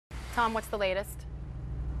Tom, what's the latest?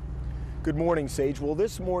 Good morning, Sage. Well,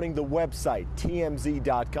 this morning, the website,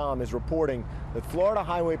 TMZ.com, is reporting that Florida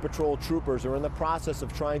Highway Patrol troopers are in the process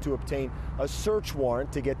of trying to obtain a search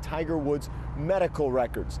warrant to get Tiger Woods' medical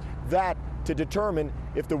records. That to determine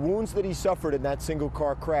if the wounds that he suffered in that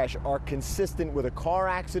single-car crash are consistent with a car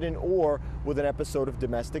accident or with an episode of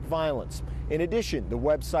domestic violence. In addition, the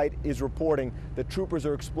website is reporting that troopers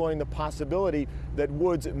are exploring the possibility that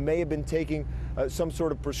Woods may have been taking some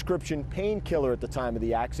sort of prescription painkiller at the time of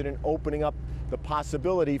the accident, opening up the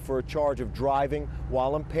possibility for a charge of driving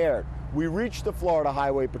while impaired. We reached the Florida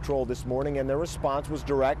Highway Patrol this morning, and their response was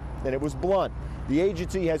direct and it was blunt. The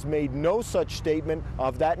agency has made no such statement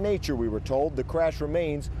of that nature, we were told. The crash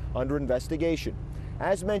remains under investigation.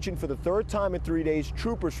 As mentioned, for the third time in 3 days,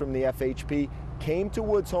 troopers from the FHP came to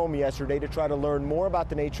Woods' home yesterday to try to learn more about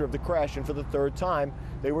the nature of the crash, and for the third time,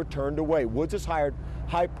 they were turned away. Woods has hired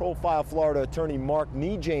high-profile Florida attorney Mark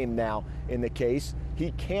Nejame now in the case.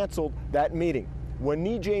 He canceled that meeting. When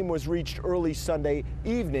Nejame was reached early Sunday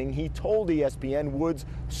evening, he told ESPN Woods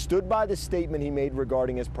stood by the statement he made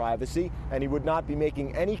regarding his privacy, and he would not be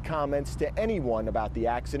making any comments to anyone about the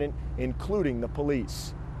accident, including the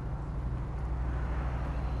police.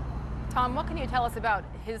 Tom, what can you tell us about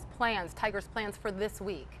his plans, Tiger's plans for this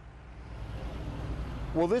week?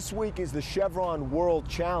 Well, this week is the Chevron World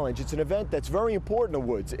Challenge. It's an event that's very important to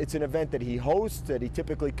Woods. It's an event that he hosts, that he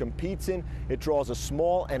typically competes in. It draws a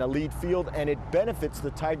small and elite field, and it benefits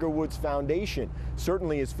the Tiger Woods Foundation,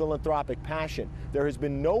 certainly his philanthropic passion. There has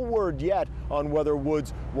been no word yet on whether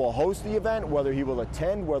Woods will host the event, whether he will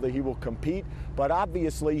attend, whether he will compete, but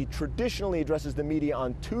obviously he traditionally addresses the media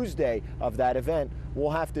on Tuesday of that event.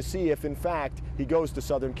 We'll have to see if, in fact, he goes to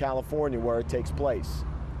Southern California where it takes place.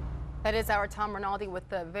 That is our Tom Rinaldi with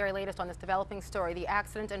the very latest on this developing story, the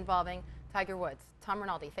accident involving Tiger Woods. Tom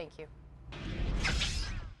Rinaldi, thank you.